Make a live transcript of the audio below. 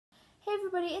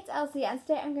everybody, it's Elsie, and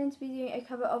today I'm going to be doing a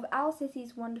cover of Owl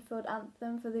City's Wonderfilled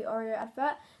Anthem for the Oreo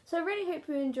advert. So I really hope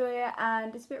you enjoy it,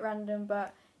 and it's a bit random,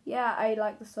 but yeah, I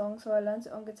like the song, so I learned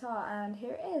it on guitar, and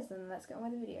here it is, and let's get on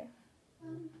with the video.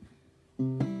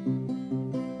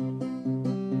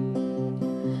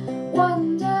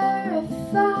 Wonder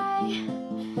if I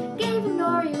gave an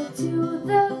Oreo to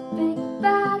the big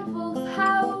bad wolf,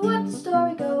 how would the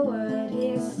story go? Would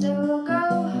he still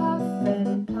go huff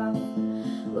and puff?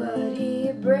 Would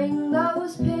he bring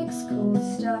those pigs cool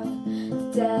stuff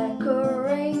to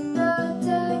decorate the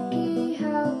deck he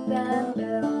helped them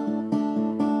build?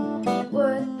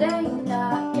 Would they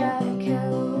not get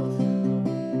killed?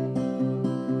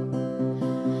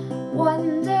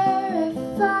 Wonder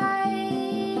if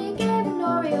I gave an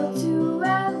Oreo to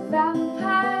a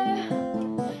vampire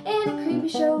in a creepy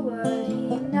show, would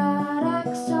he not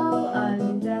act so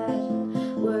undead?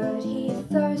 Would he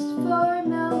thirst for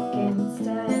milk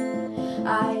instead?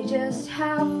 I just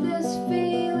have this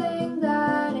feeling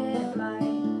that it might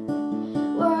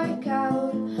work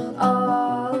out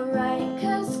alright,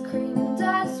 'cause cream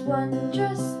does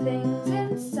wondrous things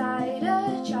inside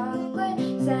a chocolate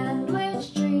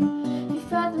sandwich dream. If you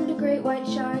fed them to great white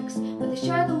sharks, would they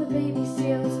share them with baby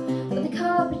seals? Would they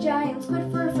call up a giant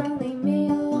squid for a friendly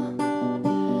meal?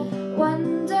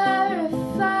 Wonder if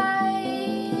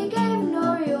I gave an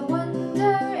Oreo,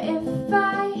 wonder if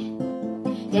I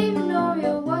gave an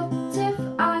Oreo, what if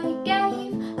I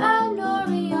gave an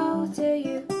Oreo to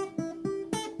you?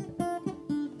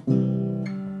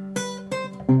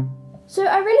 So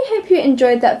I really hope you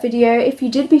enjoyed that video. If you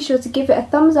did, be sure to give it a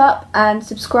thumbs up and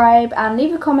subscribe, and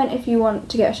leave a comment if you want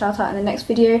to get a shout out in the next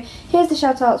video. Here's the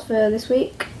shout outs for this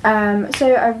week.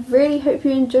 So I really hope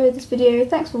you enjoyed this video.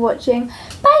 Thanks for watching.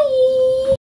 Bye!